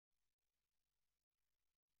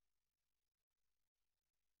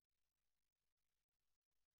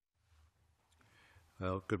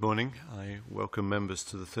Well, good morning. I welcome members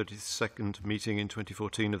to the 32nd meeting in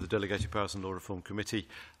 2014 of the Delegated-Powers and Law Reform Committee,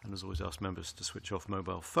 and as always ask members to switch off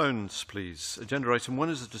mobile phones, please. Agenda item 1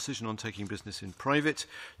 is a decision on taking business in private.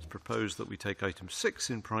 It's proposed that we take item 6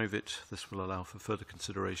 in private. This will allow for further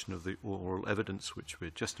consideration of the oral evidence which we're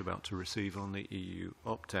just about to receive on the EU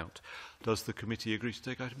opt-out. Does the committee agree to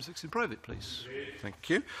take item 6 in private, please? Thank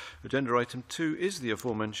you. Agenda item 2 is the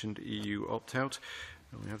aforementioned EU opt-out.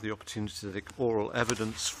 And we have the opportunity to take oral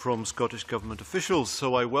evidence from Scottish Government officials.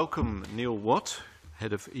 So I welcome Neil Watt,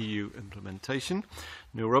 Head of EU Implementation,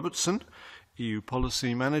 Neil Robertson, EU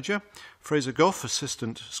Policy Manager, Fraser Gough,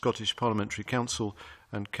 Assistant Scottish Parliamentary Counsel,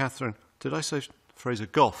 and Catherine, did I say Fraser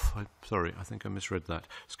Gough? Sorry, I think I misread that.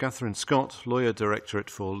 It's Catherine Scott, Lawyer, Directorate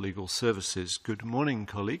for Legal Services. Good morning,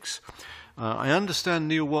 colleagues. I understand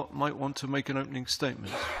Neil Watt might want to make an opening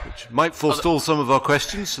statement, which might forestall some of our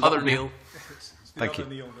questions. So Other Neil. Thank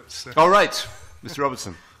you. All right, Mr.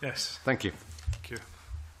 Robertson. Yes. Thank you. Thank you.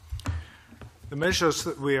 The measures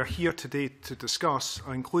that we are here today to discuss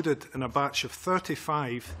are included in a batch of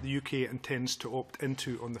 35 the UK intends to opt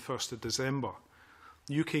into on the 1st of December.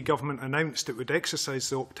 The UK Government announced it would exercise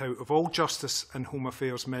the opt-out of all justice and home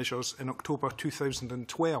affairs measures in October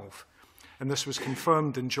 2012, and this was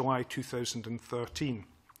confirmed in July 2013.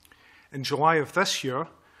 In July of this year,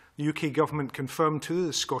 the UK Government confirmed to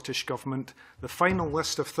the Scottish Government the final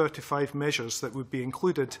list of 35 measures that would be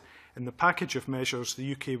included in the package of measures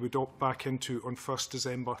the UK would opt back into on 1st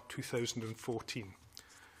December 2014.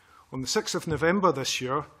 On the 6th of November this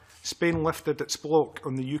year, Spain lifted its block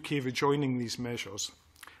on the UK rejoining these measures,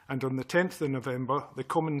 and on the 10th of November, the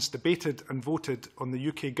Commons debated and voted on the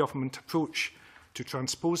UK Government approach to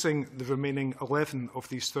transposing the remaining 11 of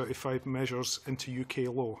these 35 measures into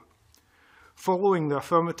UK law. Following the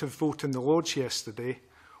affirmative vote in the Lords yesterday,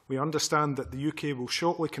 we understand that the UK will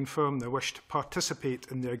shortly confirm their wish to participate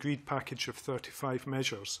in the agreed package of 35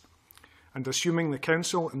 measures. And assuming the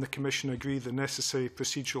Council and the Commission agree the necessary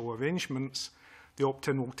procedural arrangements, the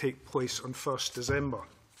opt-in will take place on 1st December.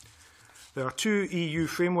 There are 2 EU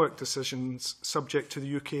framework decisions subject to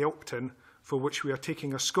the UK opt-in for which we are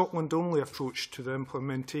taking a Scotland-only approach to the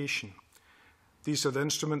implementation. These are the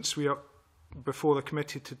instruments we are before the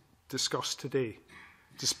committee to discuss today.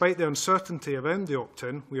 Despite the uncertainty around the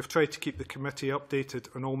opt-in, we have tried to keep the committee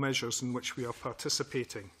updated on all measures in which we are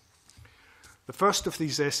participating. The first of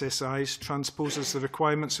these SSIs transposes the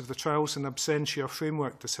requirements of the Trials in Absentia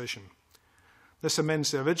framework decision. This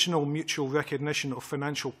amends the original mutual recognition of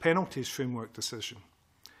financial penalties framework decision.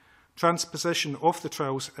 Transposition of the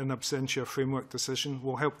Trials in Absentia framework decision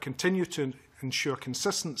will help continue to ensure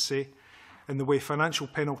consistency in the way financial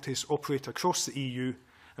penalties operate across the EU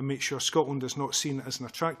and make sure Scotland is not seen as an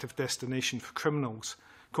attractive destination for criminals,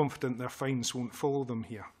 confident their fines won't follow them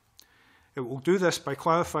here. It will do this by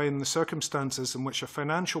clarifying the circumstances in which a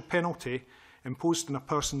financial penalty imposed in a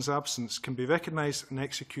person's absence can be recognised and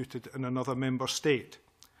executed in another member state.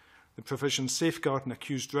 The provisions safeguard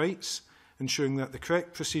accused rights, ensuring that the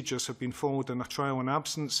correct procedures have been followed in a trial in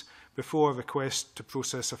absence before a request to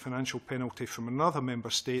process a financial penalty from another member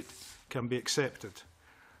state can be accepted.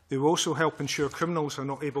 They will also help ensure criminals are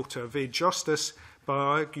not able to evade justice by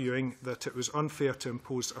arguing that it was unfair to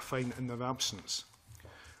impose a fine in their absence.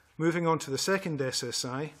 Moving on to the second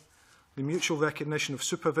SSI, the Mutual Recognition of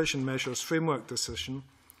Supervision Measures framework decision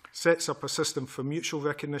sets up a system for mutual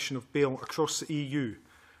recognition of bail across the EU,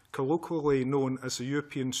 colloquially known as the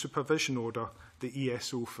European Supervision Order, the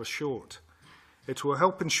ESO for short. It will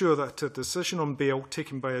help ensure that a decision on bail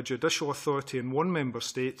taken by a judicial authority in one member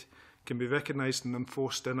state can be recognised and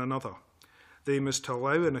enforced in another. The aim is to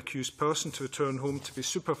allow an accused person to return home to be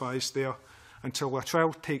supervised there until a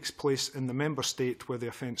trial takes place in the member state where the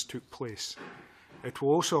offence took place. It will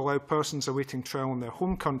also allow persons awaiting trial in their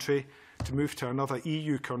home country to move to another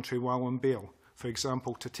EU country while on bail, for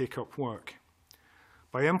example, to take up work.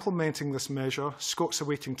 By implementing this measure, Scots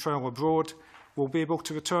awaiting trial abroad will be able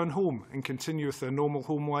to return home and continue with their normal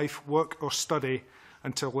home life, work or study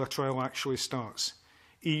until their trial actually starts.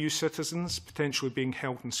 EU citizens, potentially being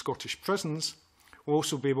held in Scottish prisons, will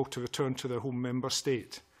also be able to return to their home member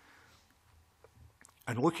state.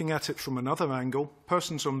 And looking at it from another angle,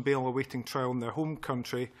 persons on bail awaiting trial in their home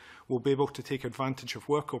country will be able to take advantage of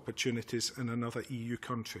work opportunities in another EU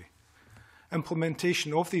country.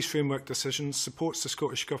 Implementation of these framework decisions supports the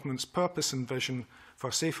Scottish Government's purpose and vision for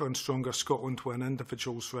a safer and stronger Scotland where an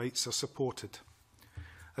individual's rights are supported.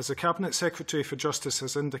 As the Cabinet Secretary for Justice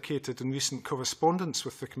has indicated in recent correspondence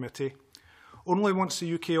with the committee, only once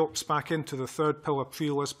the UK opts back into the third pillar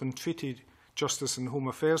pre-Lisbon Treaty Justice and Home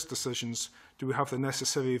Affairs decisions do we have the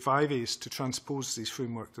necessary vires to transpose these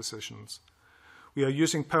framework decisions. We are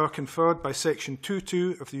using power conferred by Section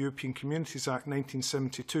 2.2 of the European Communities Act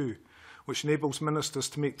 1972, which enables ministers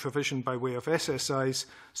to make provision by way of SSIs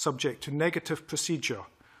subject to negative procedure,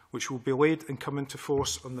 which will be laid and come into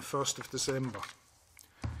force on the 1st of December.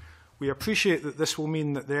 We appreciate that this will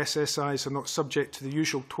mean that the SSIs are not subject to the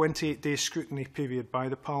usual 28-day scrutiny period by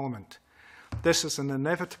the Parliament. This is an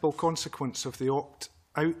inevitable consequence of the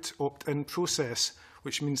opt-out, opt-in process,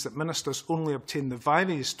 which means that ministers only obtain the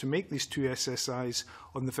vires to make these two SSIs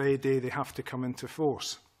on the very day they have to come into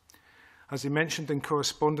force. As he mentioned in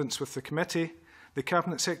correspondence with the committee, the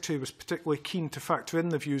Cabinet Secretary was particularly keen to factor in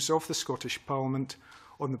the views of the Scottish Parliament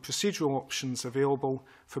on the procedural options available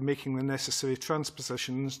for making the necessary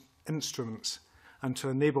transposition instruments and to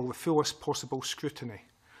enable the fullest possible scrutiny.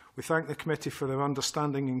 We thank the committee for their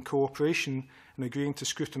understanding and cooperation in agreeing to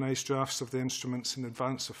scrutinise drafts of the instruments in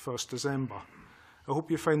advance of 1st December. I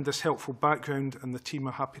hope you find this helpful background, and the team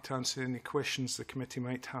are happy to answer any questions the committee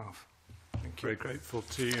might have. Thank you. Very grateful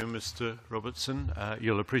to you, Mr. Robertson.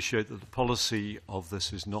 You'll appreciate that the policy of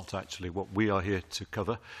this is not actually what we are here to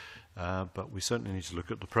cover, but we certainly need to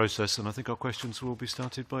look at the process, and I think our questions will be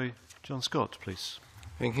started by John Scott, please.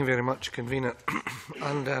 Thank you very much, Convener.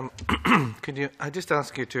 And I just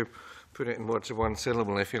ask you to put it in words of one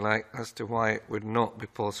syllable, if you like, as to why it would not be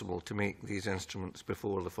possible to make these instruments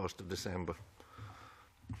before the 1st of December?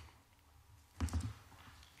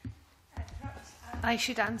 I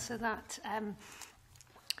should answer that.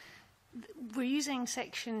 We're using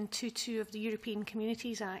Section 2.2 of the European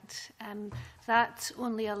Communities Act. That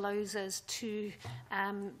only allows us to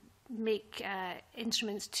make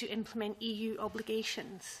instruments to implement EU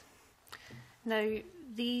obligations. Now,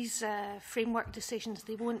 these framework decisions,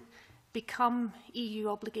 they won't become EU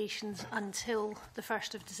obligations until the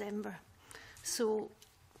 1st of December. So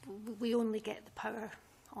we only get the power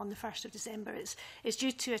on the 1st of December. It's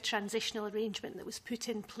due to a transitional arrangement that was put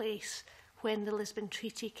in place when the Lisbon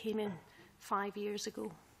Treaty came in 5 years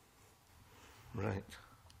ago. Right.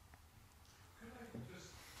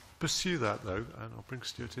 Pursue that, though, and I'll bring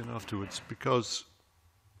Stuart in afterwards, because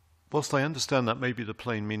whilst I understand that may be the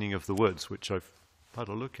plain meaning of the words, which I've had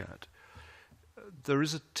a look at, there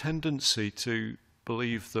is a tendency to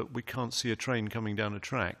believe that we can't see a train coming down a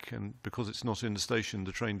track, and because it's not in the station,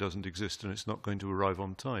 the train doesn't exist and it's not going to arrive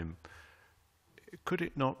on time. Could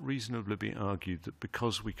it not reasonably be argued that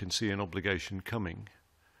because we can see an obligation coming,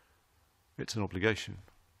 it's an obligation?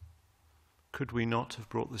 Could we not have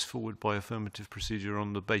brought this forward by affirmative procedure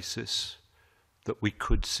on the basis that we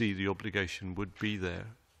could see the obligation would be there?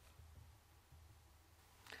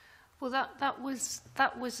 Well, that was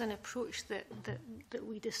an approach that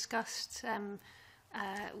we discussed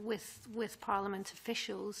with Parliament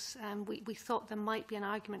officials. We thought there might be an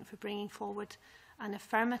argument for bringing forward an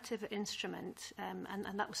affirmative instrument,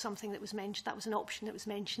 and that was something that was mentioned. That was an option that was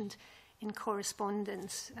mentioned in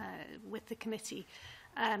correspondence with the committee.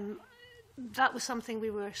 That was something we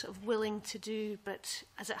were sort of willing to do, but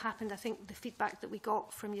as it happened, I think the feedback that we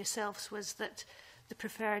got from yourselves was that the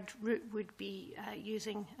preferred route would be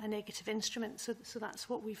using a negative instrument. So that's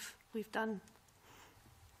what we've done.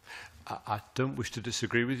 I don't wish to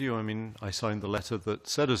disagree with you. I mean, I signed the letter that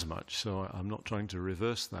said as much, so I'm not trying to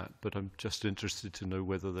reverse that, but I'm just interested to know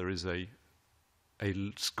whether there is a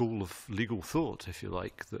school of legal thought, if you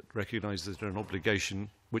like, that recognises that an obligation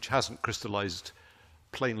which hasn't crystallised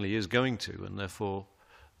plainly is going to, and therefore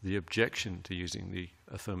the objection to using the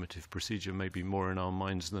affirmative procedure may be more in our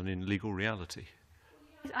minds than in legal reality.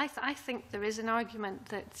 I think there is an argument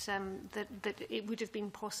that it would have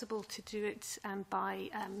been possible to do it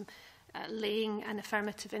by laying an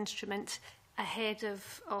affirmative instrument ahead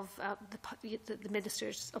of the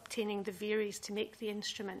ministers obtaining the vires to make the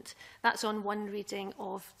instrument. That's on one reading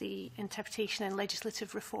of the Interpretation and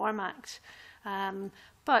Legislative Reform Act.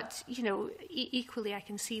 But, you know, equally I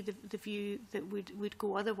can see the view that would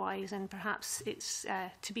go otherwise, and perhaps it's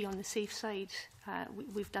to be on the safe side.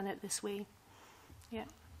 We've done it this way. Yeah.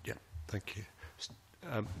 Yeah, thank you.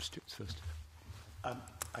 Stuart's first.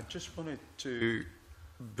 I just wanted to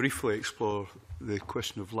briefly explore the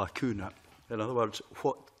question of lacuna. In other words,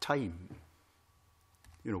 what time,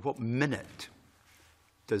 what minute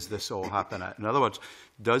does this all happen at? In other words,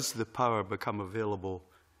 does the power become available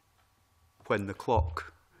when the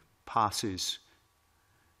clock passes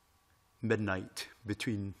midnight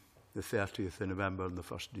between the 30th of November and the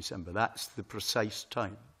 1st of December? That's the precise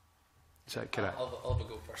time. Is that correct? I'll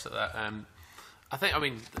go first at that. I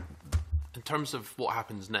mean, in terms of what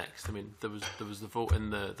happens next, I mean, there was the vote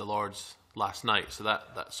in the Lords last night, so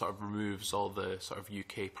that sort of removes all the sort of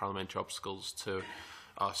UK parliamentary obstacles to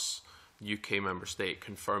us, UK member state,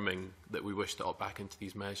 confirming that we wish to opt back into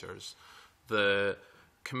these measures. the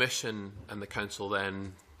Commission and the Council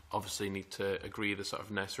then obviously need to agree the sort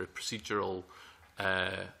of necessary procedural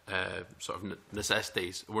sort of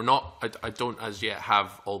necessities. We're not, I don't as yet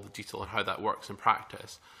have all the detail on how that works in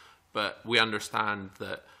practice, but we understand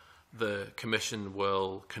that the Commission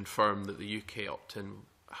will confirm that the UK opt-in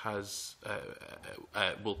has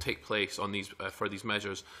will take place on these for these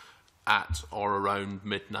measures at or around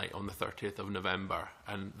midnight on the 30th of November,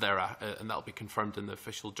 and that'll be confirmed in the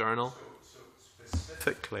official journal. So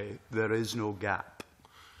specifically, there is no gap.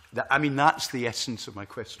 I mean, that's the essence of my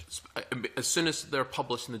question. As soon as they're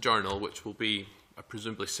published in the journal, which will be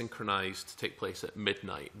presumably synchronised to take place at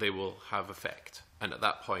midnight, they will have effect, and at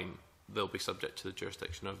that point they'll be subject to the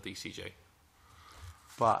jurisdiction of the ECJ.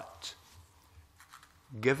 But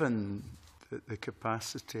given the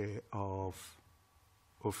capacity of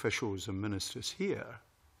officials and ministers here,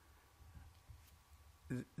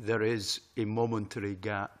 there is a momentary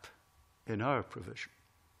gap in our provision.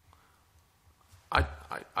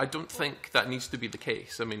 I don't think that needs to be the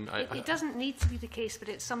case. I mean, it doesn't need to be the case, but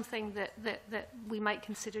it's something that we might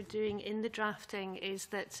consider doing in the drafting, is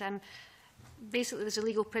that basically there's a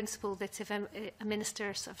legal principle that if a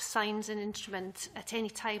minister sort of signs an instrument at any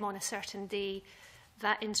time on a certain day,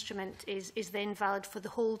 that instrument is then valid for the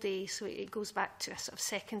whole day, so it goes back to a sort of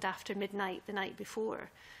second after midnight the night before.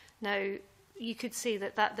 Now, you could say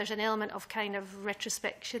that there's an element of kind of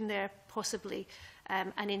retrospection there, possibly,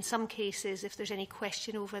 and in some cases, if there's any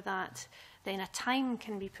question over that, then a time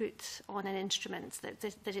can be put on an instrument that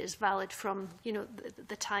it is valid from, you know,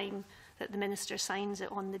 the time that the minister signs it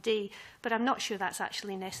on the day. But I'm not sure that's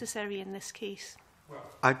actually necessary in this case.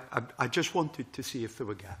 I just wanted to see if there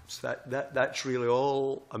were gaps. That's really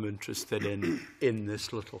all I'm interested in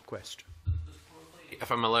this little question.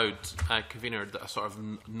 If I'm allowed, Convener, a sort of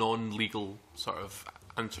non-legal sort of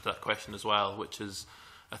answer to that question as well, which is,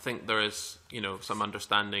 I think there is, you know, some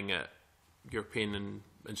understanding at European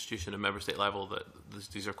institution and member state level that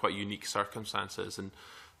these are quite unique circumstances, and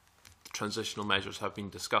transitional measures have been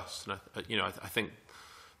discussed. And I think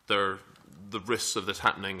the risks of this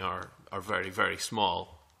happening are very, very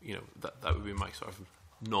small. You know, that would be my sort of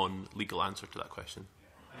non-legal answer to that question.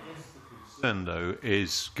 Concern, though,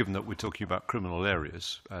 is given that we're talking about criminal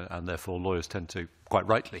areas, and therefore lawyers tend to, quite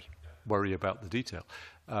rightly, worry about the detail,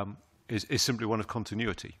 is simply one of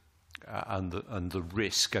continuity and the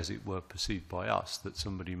risk, as it were, perceived by us that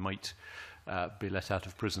somebody might be let out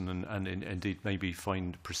of prison and indeed maybe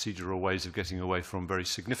find procedural ways of getting away from very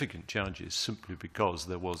significant charges simply because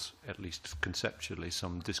there was, at least conceptually,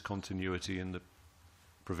 some discontinuity in the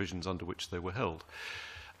provisions under which they were held.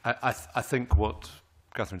 I think what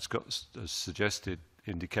Catherine Scott has suggested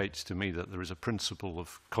indicates to me that there is a principle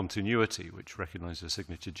of continuity which recognises a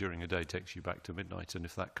signature during a day takes you back to midnight, and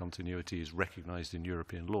if that continuity is recognised in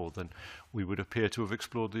European law, then we would appear to have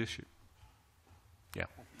explored the issue. Yeah,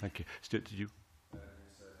 thank you. Stuart, did you?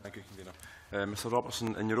 Thank you, Convener. Mr.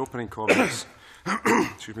 Robertson, in your opening comments,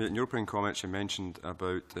 excuse me, in your opening comments, you mentioned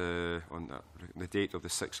about on the date of the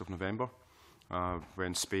 6th of November,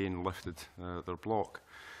 when Spain lifted their block.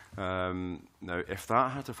 Now, if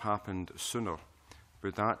that had have happened sooner,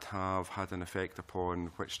 would that have had an effect upon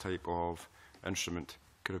which type of instrument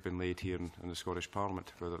could have been laid here in the Scottish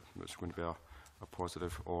Parliament, whether it's going to be a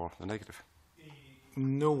positive or a negative?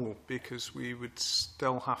 No, because we would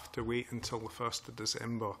still have to wait until the 1st of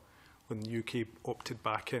December when the UK opted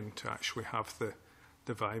back in to actually have the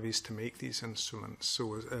Vivies to make these instruments.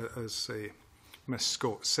 So as Ms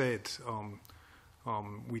Scott said,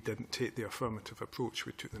 we didn't take the affirmative approach,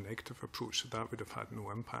 we took the negative approach, so that would have had no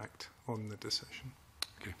impact on the decision.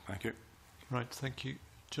 Okay, thank you. Right, thank you.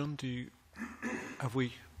 John, have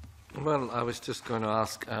we? Well, I was just going to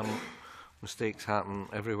ask, mistakes happen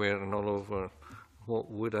everywhere and all over.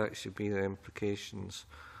 What would actually be the implications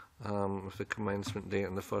of the commencement date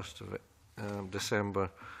on the 1st of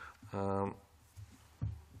December,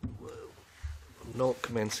 not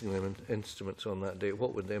commencing the instruments on that date?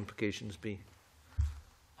 What would the implications be?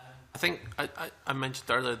 I think I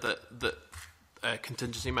mentioned earlier that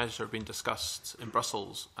contingency measures are being discussed in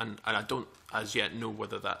Brussels, and I don't as yet know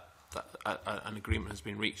whether that an agreement has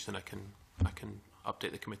been reached, and I can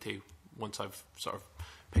update the committee once I've sort of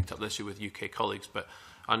picked up the issue with UK colleagues. But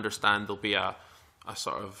I understand there'll be a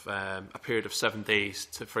sort of a period of 7 days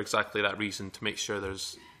for exactly that reason, to make sure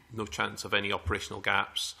there's no chance of any operational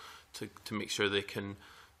gaps, to make sure they can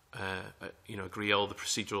agree all the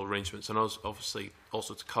procedural arrangements, and obviously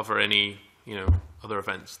also to cover any other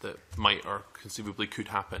events that might or conceivably could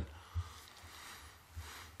happen.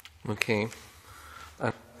 Okay.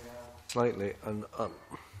 Slightly, and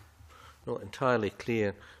not entirely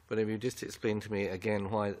clear, but if you just explain to me again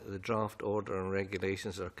why the draft order and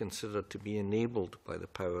regulations are considered to be enabled by the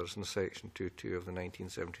powers in Section 2.2 of the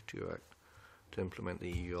 1972 Act to implement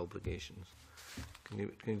the EU obligations. Can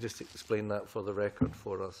you just explain that for the record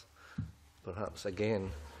for us? Perhaps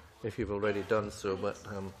again, if you've already done so, but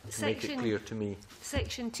make it clear to me.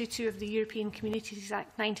 Section 2.2 of the European Communities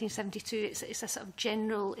Act 1972, it's a sort of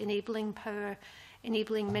general enabling power,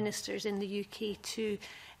 enabling ministers in the UK to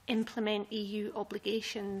implement EU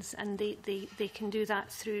obligations, and they can do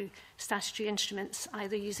that through statutory instruments,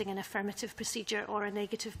 either using an affirmative procedure or a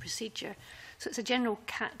negative procedure. So it's a general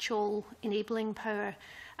catch-all enabling power,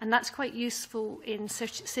 and that's quite useful in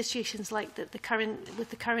situations like with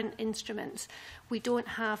the current instruments. We don't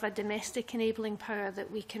have a domestic enabling power that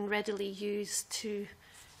we can readily use to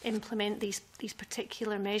implement these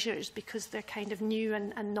particular measures because they're kind of new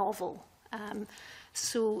and novel.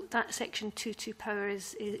 So that Section 2.2 power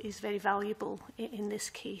is very valuable in this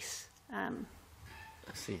case. I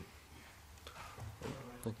see.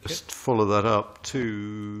 Just follow that up.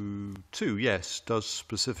 2, yes, does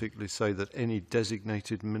specifically say that any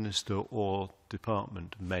designated minister or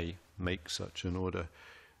department may make such an order.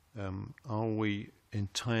 Are we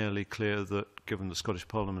entirely clear that, given the Scottish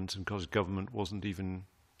Parliament and Scottish Government wasn't even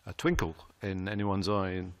a twinkle in anyone's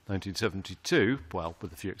eye in 1972, well,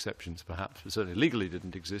 with a few exceptions perhaps, but certainly legally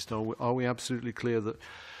didn't exist, are we absolutely clear that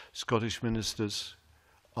Scottish ministers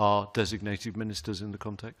are designated ministers in the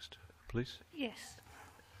context, please? Yes.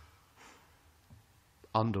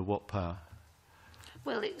 Under what power?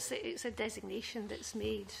 Well, it's a designation that's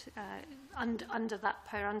made under that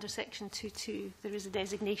power, under Section 2.2. There is a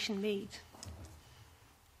designation made.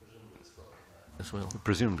 As well.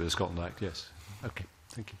 Presumably the Scotland Act, yes. Okay,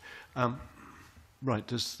 thank you. Right,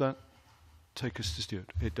 does that take us to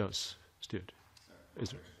Stuart? It does, Stuart.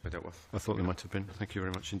 Is it? I dealt with. I thought there might have been. Thank you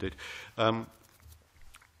very much indeed. I'm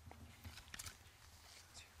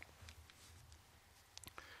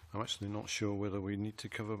actually not sure whether we need to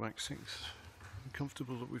cover back 6. I'm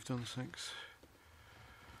comfortable that we've done 6.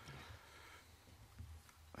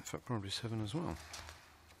 In fact, probably 7 as well.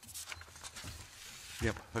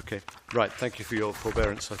 Yep, okay. Right, thank you for your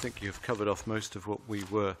forbearance. I think you've covered off most of what we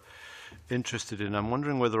were interested in. I'm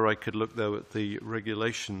wondering whether I could look, though, at the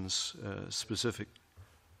regulations specific.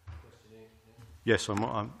 Yes,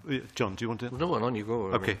 John, do you want to? No, on you go.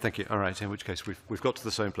 Okay, thank you. All right, in which case we've got to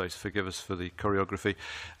the same place. Forgive us for the choreography.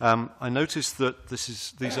 I noticed that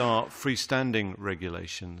these are freestanding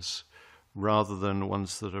regulations rather than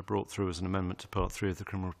ones that are brought through as an amendment to Part 3 of the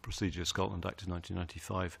Criminal Procedure Scotland Act of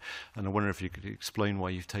 1995. And I wonder if you could explain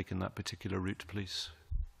why you've taken that particular route, please.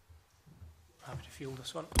 Happy to field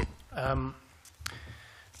this one. I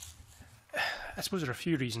suppose there are a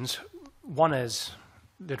few reasons. One is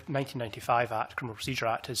the 1995 Act, Criminal Procedure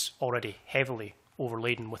Act, is already heavily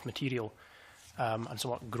overladen with material and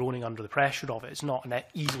somewhat groaning under the pressure of it. It's not an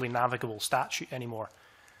easily navigable statute anymore.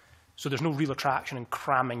 So there's no real attraction in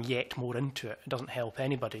cramming yet more into it. It doesn't help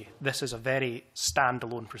anybody. This is a very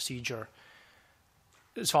standalone procedure.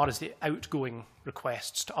 As far as the outgoing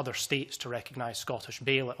requests to other states to recognise Scottish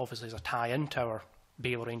bail, it obviously is a tie-in to our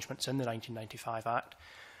bail arrangements in the 1995 Act.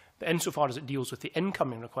 But insofar as it deals with the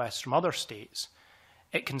incoming requests from other states,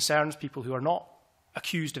 it concerns people who are not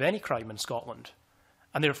accused of any crime in Scotland,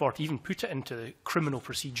 and therefore to even put it into the criminal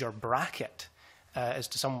procedure bracket is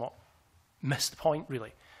to somewhat miss the point,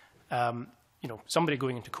 really. You know, somebody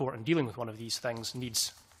going into court and dealing with one of these things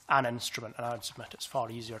needs an instrument, and I would submit it's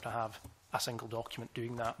far easier to have a single document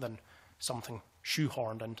doing that than something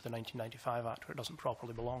shoehorned into the 1995 Act where it doesn't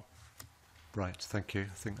properly belong. Right, thank you.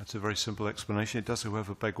 I think that's a very simple explanation. It does,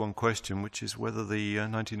 however, beg one question, which is whether the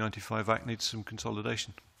 1995 Act needs some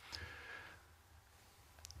consolidation.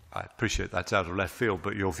 I appreciate that's out of left field,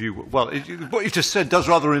 but your view, well, what you just said does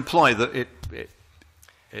rather imply that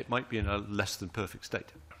it might be in a less than perfect state.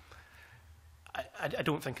 I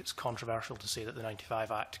don't think it's controversial to say that the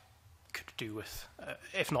 95 Act could do with,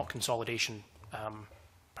 if not consolidation,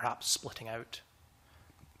 perhaps splitting out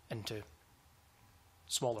into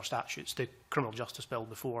smaller statutes. The Criminal Justice Bill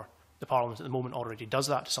before the Parliament at the moment already does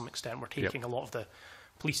that to some extent. We're taking a lot of the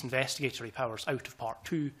police investigatory powers out of Part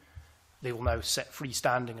 2. They will now sit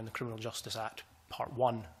freestanding in the Criminal Justice Act Part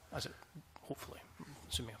 1, as it hopefully,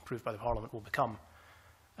 assuming approved by the Parliament, will become.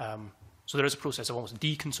 So there is a process of almost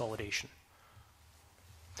deconsolidation.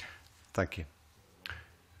 Thank you.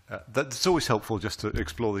 That's always helpful just to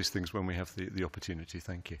explore these things when we have the opportunity.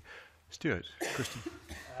 Thank you. Stuart, Christian.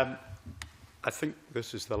 I think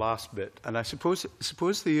this is the last bit, and I suppose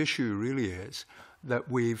the issue really is that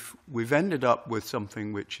we've ended up with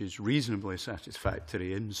something which is reasonably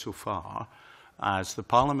satisfactory insofar as the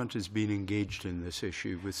Parliament has been engaged in this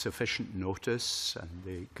issue with sufficient notice, and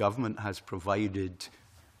the government has provided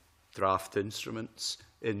draft instruments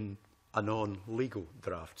in a non-legal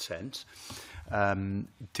draft sense to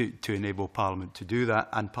enable Parliament to do that,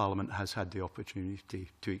 and Parliament has had the opportunity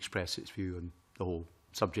to express its view on the whole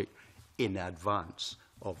subject in advance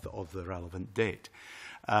of the relevant date.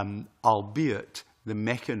 Albeit the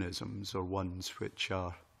mechanisms are ones which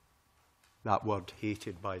are, that word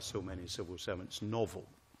hated by so many civil servants, novel.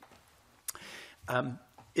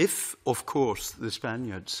 If, of course, the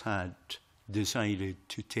Spaniards had decided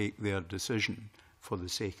to take their decision for the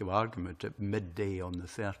sake of argument at midday on the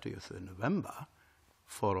 30th of November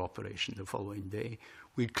for operation the following day,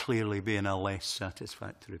 we'd clearly be in a less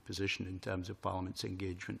satisfactory position in terms of Parliament's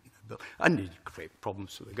engagement in the bill, and it'd create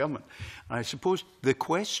problems for the government. And I suppose the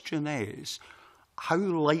question is, how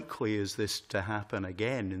likely is this to happen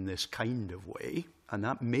again in this kind of way? And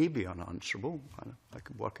that may be unanswerable. I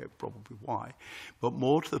can work out probably why. But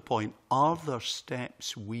more to the point, are there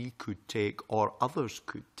steps we could take or others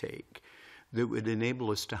could take that would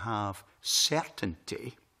enable us to have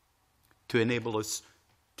certainty, to enable us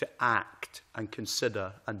to act and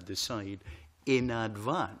consider and decide in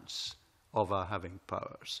advance of our having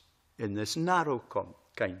powers in this narrow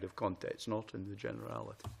kind of context, not in the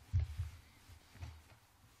generality?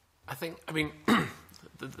 I mean,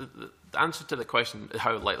 the answer to the question,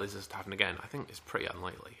 how likely is this to happen again, I think is pretty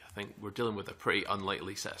unlikely. I think we're dealing with a pretty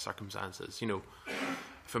unlikely set of circumstances. You know,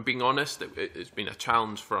 if I'm being honest, it's been a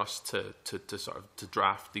challenge for us to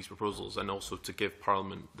draft these proposals, and also to give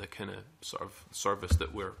Parliament the kind of sort of service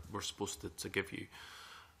that we're supposed to give you.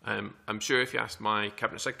 I'm sure if you asked my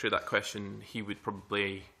Cabinet Secretary that question, he would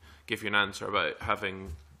probably give you an answer about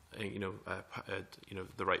having, the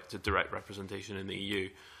right to direct representation in the EU.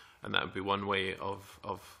 And that would be one way of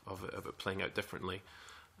it playing out differently.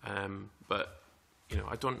 But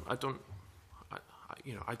I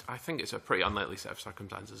think it's a pretty unlikely set of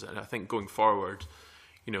circumstances, and I think going forward,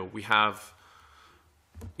 we have,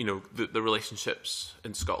 the relationships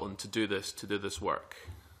in Scotland to do this work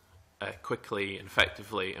quickly and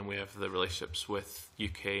effectively, and we have the relationships with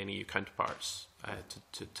UK and EU counterparts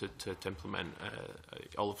to implement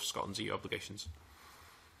all of Scotland's EU obligations.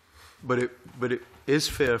 But it is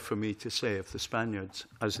fair for me to say, if the Spaniards,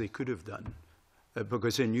 as they could have done,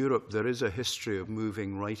 because in Europe there is a history of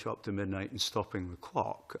moving right up to midnight and stopping the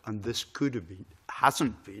clock, and this could have been,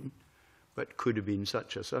 hasn't been, but could have been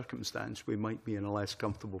such a circumstance, we might be in a less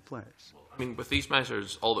comfortable place. I mean, with these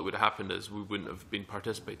measures, all that would have happened is we wouldn't have been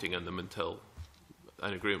participating in them until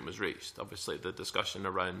an agreement was reached. Obviously, the discussion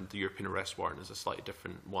around the European arrest warrant is a slightly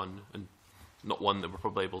different one, and not one that we're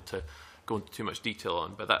probably able to go into too much detail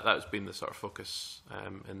on, but that has been the sort of focus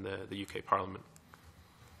in the UK Parliament.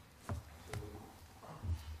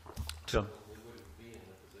 So we wouldn't be in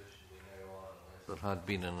the position we now are unless there had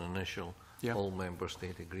been an initial all-member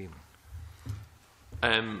state agreement.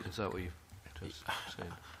 Is that what you just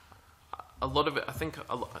said? A lot of it, I think,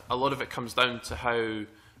 a lot of it comes down to how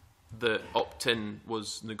the opt-in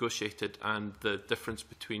was negotiated and the difference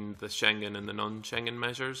between the Schengen and the non-Schengen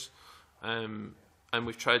measures. And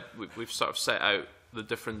we've sort of set out the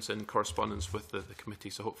difference in correspondence with the committee,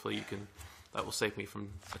 so hopefully that will save me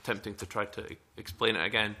from attempting to try to explain it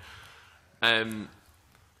again. The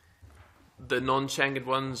non-Schengen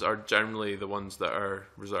ones are generally the ones that are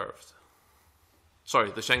reserved. Sorry,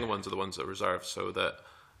 the Schengen ones are the ones that are reserved, so that,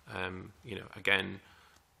 again,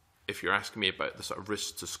 if you're asking me about the sort of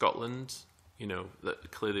risks to Scotland, that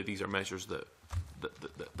clearly these are measures that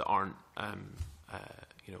aren't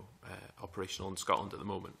operational in Scotland at the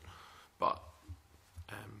moment, but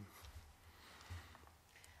I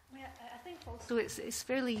think also it's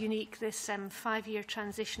fairly unique, this 5-year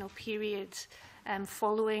transitional period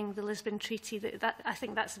following the Lisbon Treaty. That I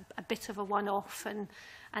think that's a bit of a one-off, and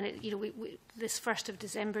this 1st of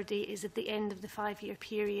December date is at the end of the 5-year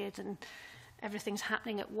period, and everything's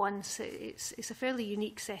happening at once. It's a fairly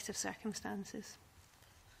unique set of circumstances.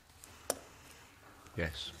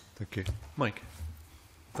 Yes, thank you. Mike.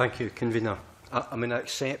 Thank you, Convener. I mean, I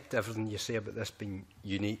accept everything you say about this being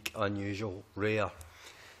unique, unusual, rare.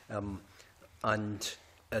 And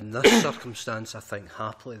in this circumstance, I think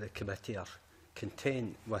happily the committee are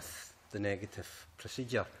content with the negative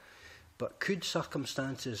procedure. But could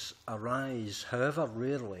circumstances arise, however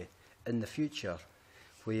rarely, in the future,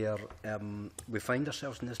 where we find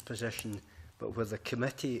ourselves in this position, but where the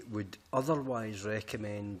committee would otherwise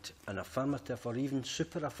recommend an affirmative or even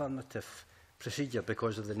super affirmative procedure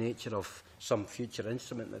because of the nature of some future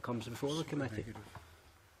instrument that comes before the committee?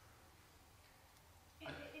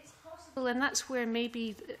 It's possible Well, and that's where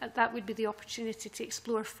maybe that would be the opportunity to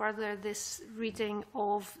explore further this reading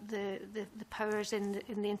of the powers in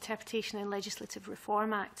the Interpretation and Legislative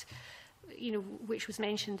Reform Act, you know, which was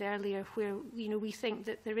mentioned earlier, where, you know, we think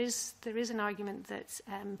that there is an argument that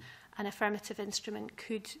an affirmative instrument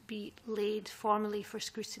could be laid formally for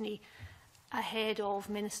scrutiny ahead of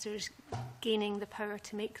ministers gaining the power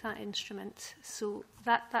to make that instrument. So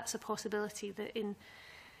that's a possibility that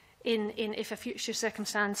if a future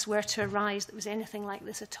circumstance were to arise that was anything like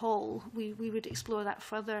this at all, we would explore that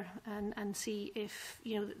further and see if,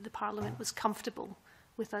 you know, the Parliament was comfortable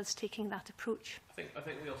with us taking that approach. I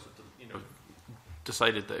think we also, you know,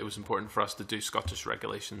 decided that it was important for us to do Scottish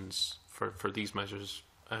regulations for these measures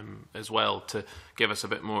as well, to give us a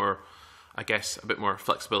bit more, I guess, a bit more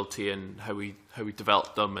flexibility in how we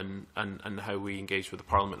develop them and how we engage with the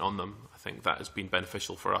Parliament on them. I think that has been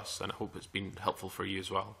beneficial for us, and I hope it's been helpful for you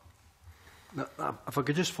as well. Now, if I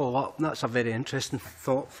could just follow up, that's a very interesting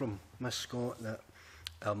thought from Ms Scott, that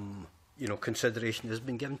you know, consideration has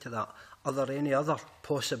been given to that. Are there any other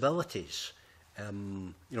possibilities?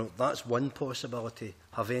 You know, that's one possibility.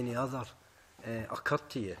 Have any other occurred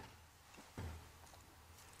to you?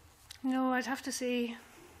 No, I'd have to say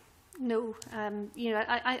no. You know,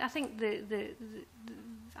 I think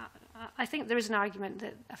I think there is an argument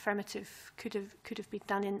that affirmative could have been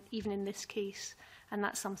done even in this case, and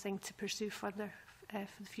that's something to pursue further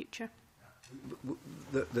for the future.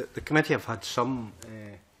 The committee have had some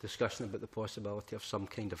discussion about the possibility of some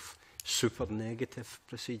kind of super negative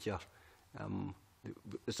procedure.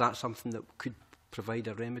 Is that something that could provide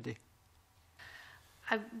a remedy?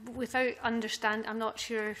 Without understand, I'm not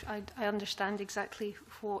sure I understand exactly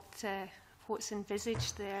what's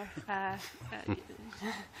envisaged there. I've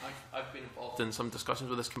been involved in some discussions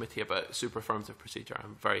with this committee about super affirmative procedure.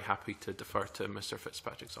 I'm very happy to defer to Mr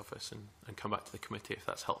Fitzpatrick's office and come back to the committee if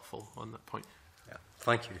that's helpful on that point. Yeah.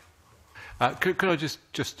 Thank you. Could I just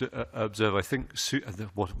observe, I think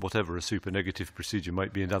whatever a super negative procedure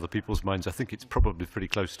might be in other people's minds, I think it's probably pretty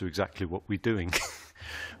close to exactly what we're doing,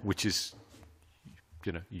 which is,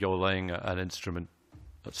 you know, you're laying an instrument,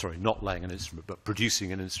 sorry, not laying an instrument, but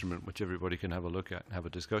producing an instrument which everybody can have a look at and have a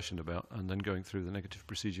discussion about, and then going through the negative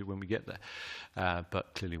procedure when we get there.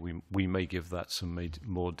 But clearly we may give that some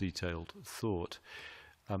more detailed thought.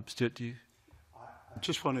 Stuart, do you? I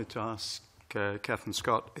just wanted to ask Catherine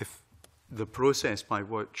Scott if the process by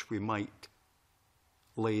which we might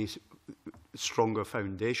lay stronger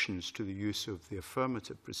foundations to the use of the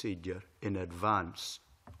affirmative procedure in advance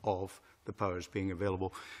of the powers being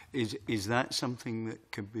available, is that something that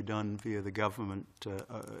could be done via the government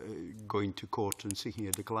going to court and seeking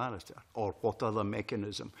a declarator? Or what other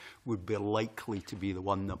mechanism would be likely to be the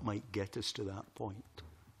one that might get us to that point?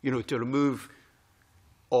 You know, to remove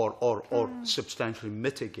or substantially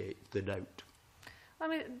mitigate the doubt. I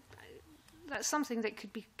mean, that's something that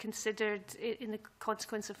could be considered in the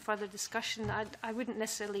consequence of further discussion. I wouldn't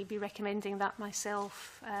necessarily be recommending that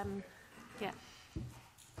myself. Yeah.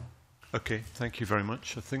 Okay, thank you very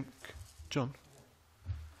much. I think, John?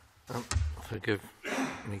 Forgive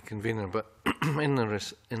me, Convener, but in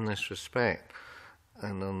this respect,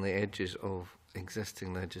 and on the edges of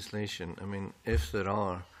existing legislation, I mean, if there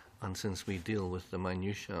are, and since we deal with the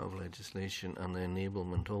minutiae of legislation and the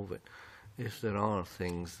enablement of it, if there are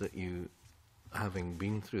things that you, having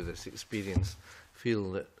been through this experience,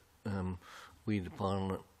 feel that we, the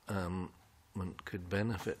Parliament, could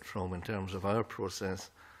benefit from in terms of our process,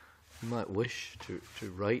 you might wish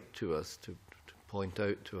to write to us, to point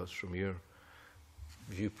out to us from your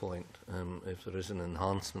viewpoint if there is an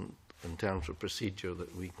enhancement in terms of procedure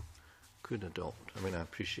that we could adopt. I mean, I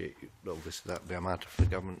appreciate you, obviously that would be a matter for the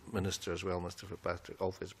government minister as well, Mr Fitzpatrick's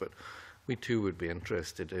office, but we too would be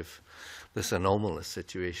interested if this anomalous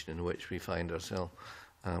situation in which we find ourselves,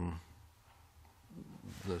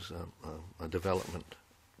 there's a development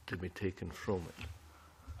to be taken from it.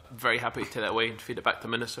 Very happy to take that away and feed it back to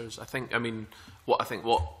ministers. I mean,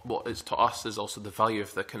 what is to us is also the value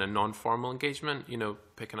of the kind of non-formal engagement. You know,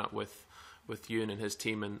 picking up with Ewan and his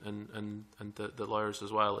team and the lawyers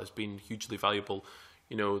as well has been hugely valuable.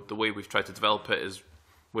 You know, the way we've tried to develop it is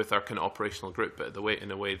with our kind of operational group, but the way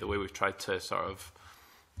we've tried to sort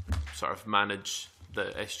of manage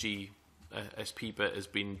the SP bit has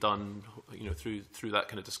been done, you know, through that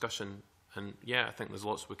kind of discussion. And yeah, I think there's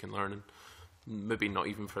lots we can learn. And maybe not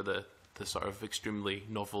even for the sort of extremely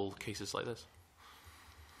novel cases like this.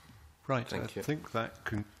 Right, I think that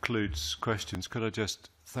concludes questions. Could I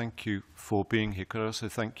just thank you for being here. Could I also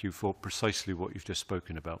thank you for precisely what you've just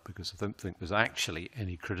spoken about, because I don't think there's actually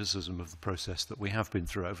any criticism of the process that we have been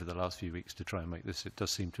through over the last few weeks to try and make this. It does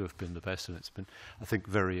seem to have been the best, and it's been, I think,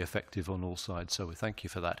 very effective on all sides, so we thank you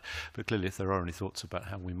for that. But clearly, if there are any thoughts about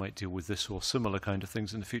how we might deal with this or similar kind of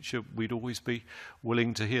things in the future, we'd always be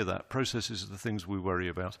willing to hear that. Processes are the things we worry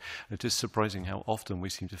about. It is surprising how often we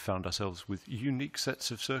seem to find ourselves with unique sets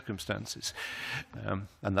of circumstances. And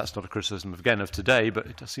that's not a criticism, again, of today, but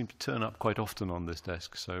it does seem to turn up quite often on this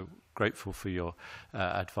desk. So grateful for your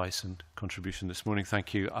advice and contribution this morning.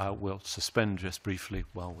 Thank you. We'll suspend just briefly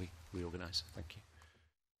while we reorganise. Thank you.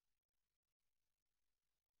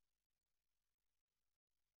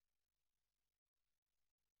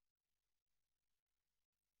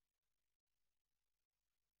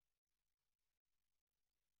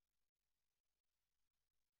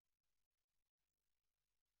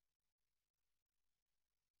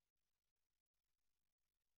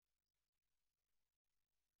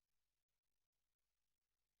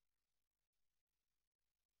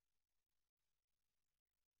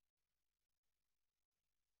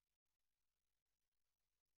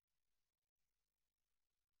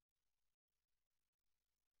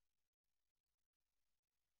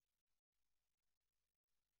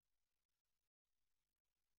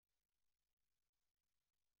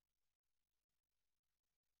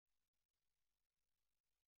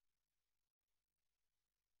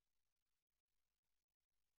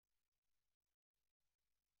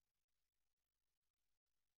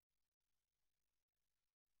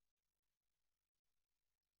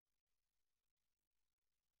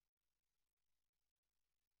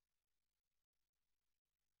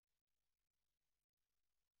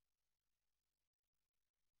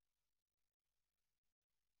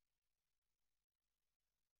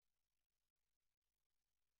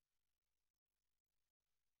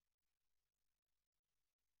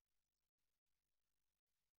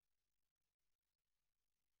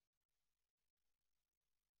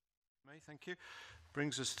 Thank you.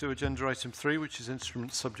 Brings us to agenda item 3, which is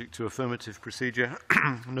instruments subject to affirmative procedure.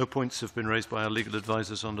 No points have been raised by our legal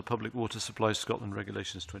advisers on the Public Water Supplies Scotland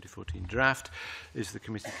Regulations 2014 draft. Is the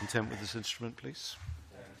committee content with this instrument, please?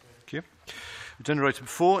 Thank you. Agenda item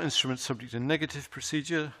 4, instruments subject to negative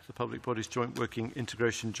procedure. The Public Bodies Joint Working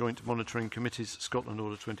Integration Joint Monitoring Committees, Scotland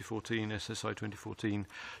Order 2014, SSI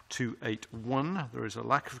 2014-281. There is a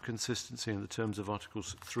lack of consistency in the terms of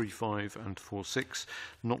Articles 3.5 and 4.6,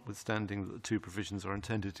 notwithstanding that the two provisions are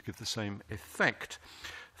intended to give the same effect.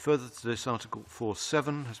 Further to this, Article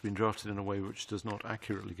 4.7 has been drafted in a way which does not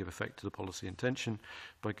accurately give effect to the policy intention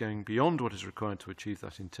by going beyond what is required to achieve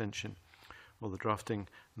that intention. While the drafting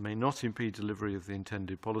may not impede delivery of the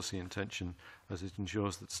intended policy intention, as it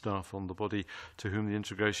ensures that staff on the body to whom the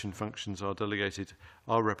integration functions are delegated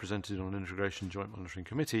are represented on an Integration Joint Monitoring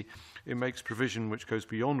Committee, it makes provision which goes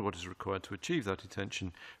beyond what is required to achieve that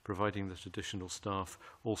intention, providing that additional staff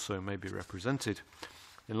also may be represented.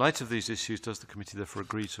 In light of these issues, does the committee therefore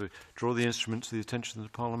agree to draw the instrument to the attention of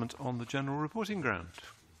the Parliament on the general reporting ground?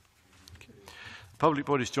 Public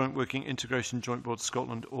Bodies Joint Working Integration Joint Board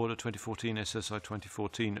Scotland Order 2014 SSI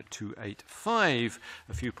 2014-285.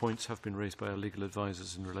 A few points have been raised by our legal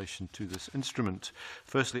advisers in relation to this instrument.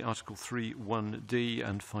 Firstly, Article 3.1d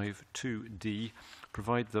and 5.2d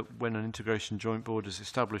provide that when an Integration Joint Board is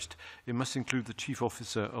established, it must include the Chief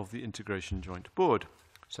Officer of the Integration Joint Board.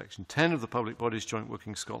 Section 10 of the Public Bodies Joint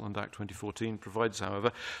Working Scotland Act 2014 provides,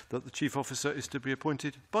 however, that the Chief Officer is to be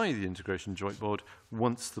appointed by the Integration Joint Board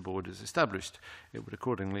once the board is established. It would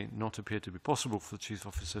accordingly not appear to be possible for the Chief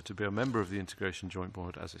Officer to be a member of the Integration Joint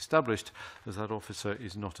Board as established, as that officer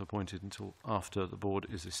is not appointed until after the board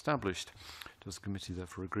is established. Does the committee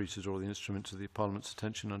therefore agree to draw the instrument to the Parliament's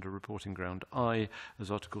attention under reporting ground I, as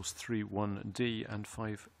Articles 3.1d and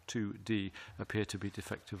 5.2d appear to be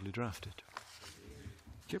defectively drafted?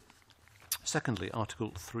 Secondly,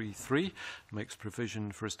 Article 3.3 makes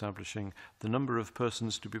provision for establishing the number of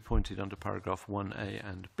persons to be appointed under paragraph 1a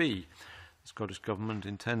and b. The Scottish Government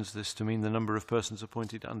intends this to mean the number of persons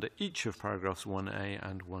appointed under each of paragraphs 1a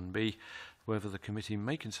and 1b. However, the committee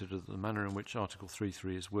may consider that the manner in which Article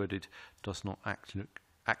 3.3 is worded does not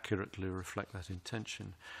accurately reflect that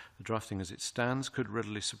intention. The drafting as it stands could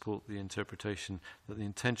readily support the interpretation that the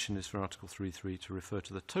intention is for Article 3.3 to refer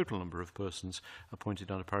to the total number of persons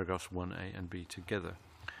appointed under paragraphs 1a and b together.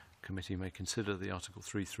 The committee may consider the Article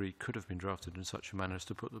 3.3 could have been drafted in such a manner as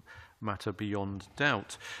to put the matter beyond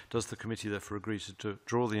doubt. Does the committee therefore agree to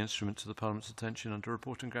draw the instrument to the Parliament's attention under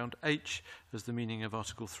reporting ground H, as the meaning of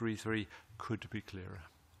Article 3.3 could be clearer?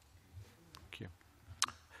 Thank you.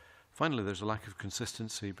 Finally, there's a lack of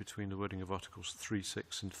consistency between the wording of Articles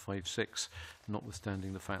 3.6 and 5.6,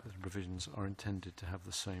 notwithstanding the fact that the provisions are intended to have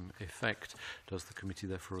the same effect. Does the committee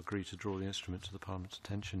therefore agree to draw the instrument to the Parliament's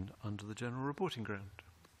attention under the general reporting ground?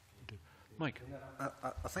 Mike.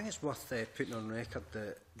 I think it's worth putting on record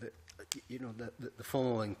the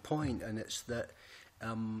following point, and it's that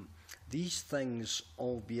these things,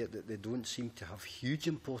 albeit that they don't seem to have huge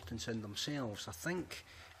importance in themselves, I think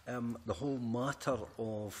the whole matter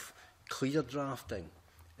of clear drafting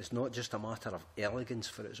is not just a matter of elegance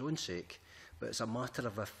for its own sake, but it's a matter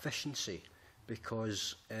of efficiency,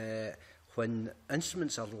 because when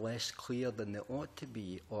instruments are less clear than they ought to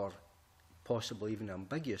be, or possibly even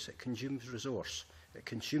ambiguous, it consumes resource. It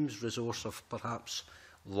consumes resource of perhaps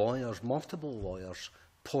lawyers, multiple lawyers,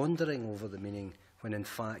 pondering over the meaning, when in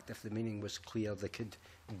fact, if the meaning was clear, they could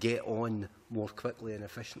get on more quickly and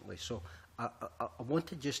efficiently. So I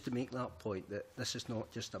wanted just to make that point, that this is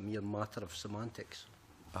not just a mere matter of semantics.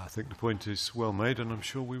 I think the point is well made, and I'm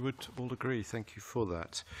sure we would all agree. Thank you for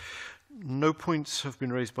that. No points have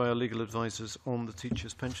been raised by our legal advisers on the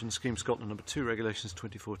Teachers' Pension Scheme Scotland No. 2 Regulations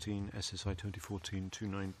 2014 SSI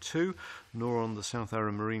 2014-292, nor on the South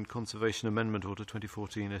Arran Marine Conservation Amendment Order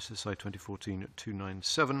 2014 SSI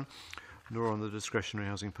 2014-297, nor on the Discretionary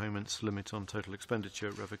Housing Payments Limit on Total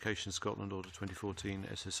Expenditure Revocation Scotland Order 2014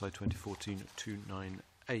 SSI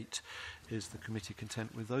 2014-298. Is the committee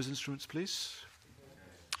content with those instruments, please?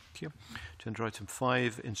 Thank you. Agenda item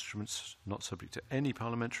 5, instruments not subject to any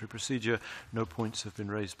parliamentary procedure. No points have been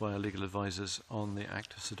raised by our legal advisers on the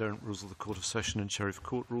Act of Sederent Rules of the Court of Session and Sheriff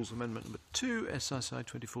Court Rules Amendment No. 2, SSI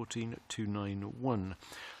 2014-291.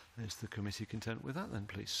 Is the committee content with that then,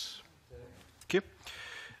 please? Thank you.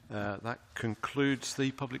 That concludes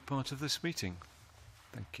the public part of this meeting.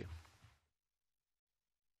 Thank you.